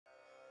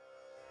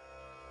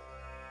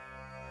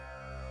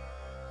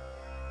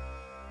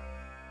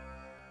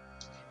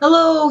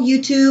Hello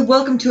YouTube,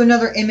 welcome to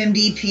another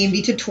MMD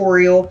PMD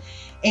tutorial,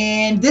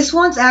 and this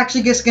one's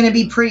actually just going to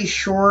be pretty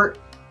short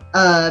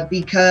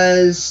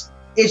because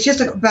it's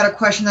just about a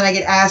question that I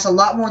get asked a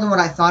lot more than what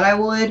I thought I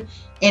would,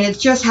 and it's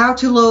just how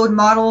to load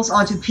models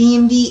onto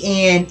PMD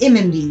and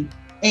MMD.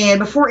 And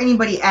before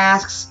anybody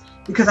asks,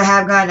 because I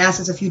have gotten asked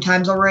this a few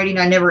times already and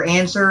I never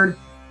answered,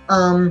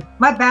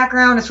 my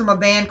background is from a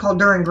band called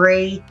Duran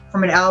Gray,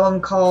 from an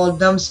album called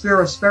Dumb Spear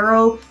of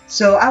Sparrow,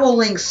 so I will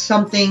link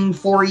something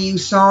for you,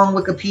 song,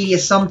 Wikipedia,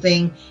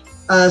 something,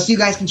 so you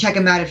guys can check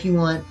them out if you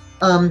want.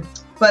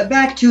 But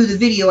back to the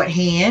video at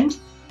hand.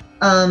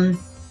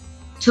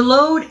 To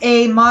load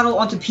a model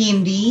onto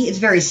PMD, it's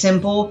very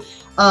simple.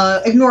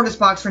 Ignore this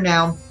box for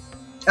now,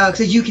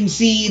 because as you can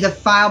see, the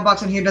file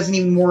box on here doesn't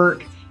even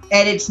work.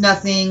 Edits,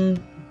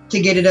 nothing to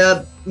get it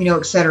up, you know,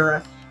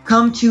 etc.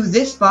 Come to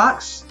this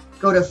box.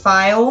 Go to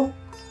File,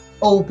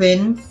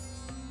 Open,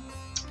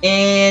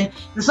 and if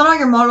it's not on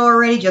your model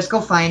already, just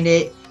go find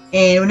it.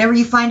 And whenever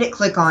you find it,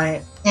 click on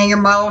it, and your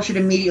model should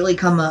immediately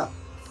come up.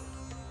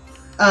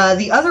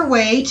 The other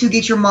way to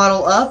get your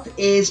model up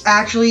is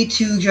actually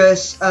to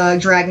just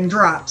drag and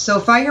drop. So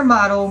find your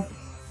model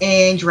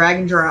and drag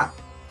and drop.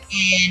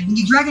 And when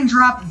you drag and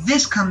drop,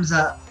 this comes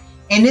up.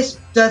 And this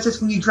does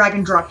this when you drag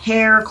and drop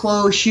hair,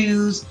 clothes,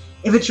 shoes.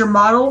 If it's your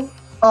model,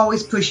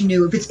 always push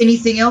new. If it's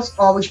anything else,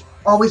 always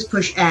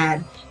push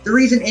add. The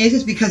reason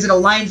is because it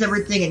aligns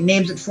everything, it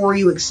names it for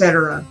you,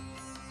 etc.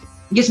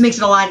 It just makes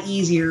it a lot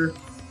easier.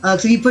 So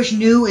if you push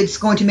new, it's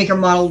going to make your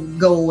model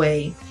go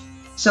away.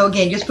 So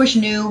again, just push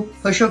new,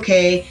 push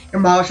OK, your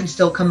model should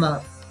still come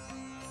up.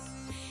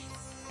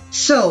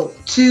 So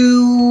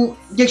to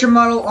get your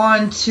model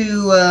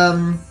onto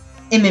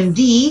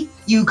MMD,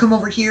 you come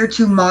over here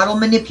to Model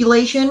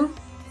Manipulation.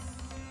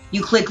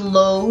 You click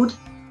Load.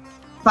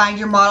 Find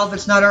your model if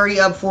it's not already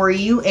up for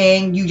you,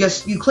 and you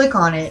click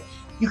on it.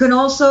 You can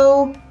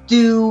also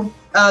do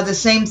the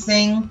same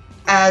thing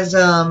as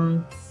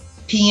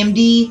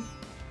PMD,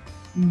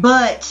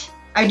 but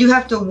I do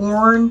have to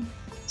warn,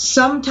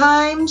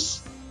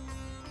 sometimes,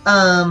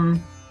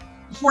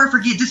 before I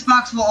forget, this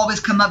box will always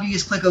come up, you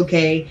just click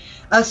OK.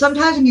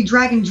 Sometimes when you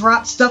drag and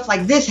drop, stuff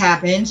like this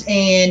happens,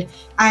 and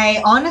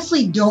I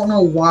honestly don't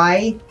know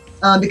why,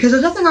 because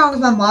there's nothing wrong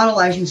with my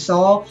model, as you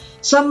saw.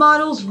 Some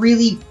models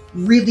really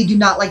do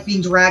not like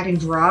being dragged and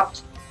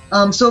dropped.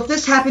 So if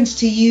this happens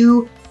to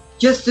you,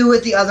 just do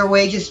it the other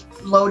way. Just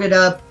load it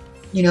up,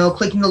 you know,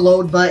 clicking the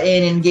load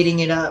button and getting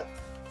it up.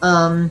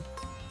 Up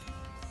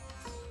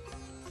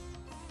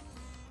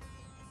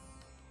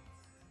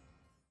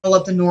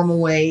the normal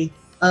way.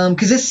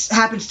 Because this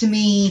happens to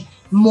me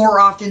more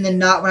often than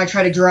not when I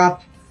try to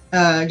drop,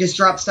 just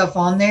drop stuff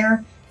on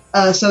there.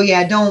 So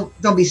yeah, don't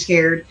be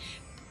scared.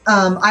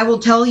 I will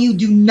tell you,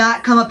 do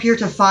not come up here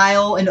to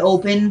File and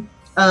Open.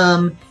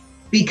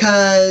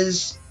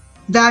 Because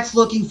that's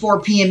looking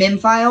for PMM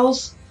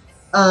files,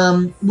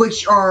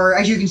 which are,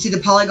 as you can see,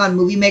 the Polygon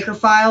Movie Maker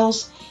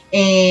files,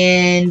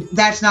 and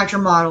that's not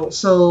your model.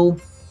 So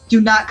do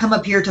not come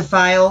up here to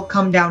File,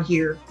 come down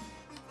here.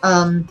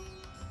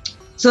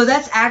 So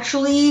that's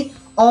actually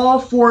all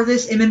for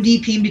this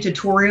MMD PMD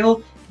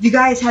tutorial. If you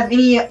guys have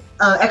any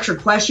extra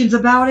questions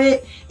about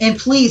it, and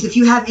please, if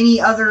you have any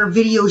other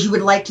videos you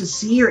would like to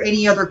see or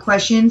any other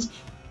questions,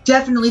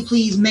 definitely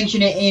please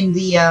mention it in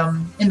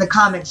the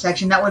comment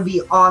section. That would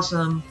be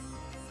awesome.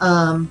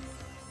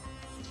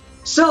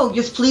 So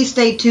just please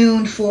stay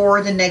tuned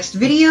for the next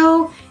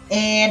video,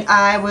 and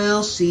I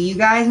will see you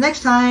guys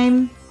next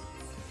time.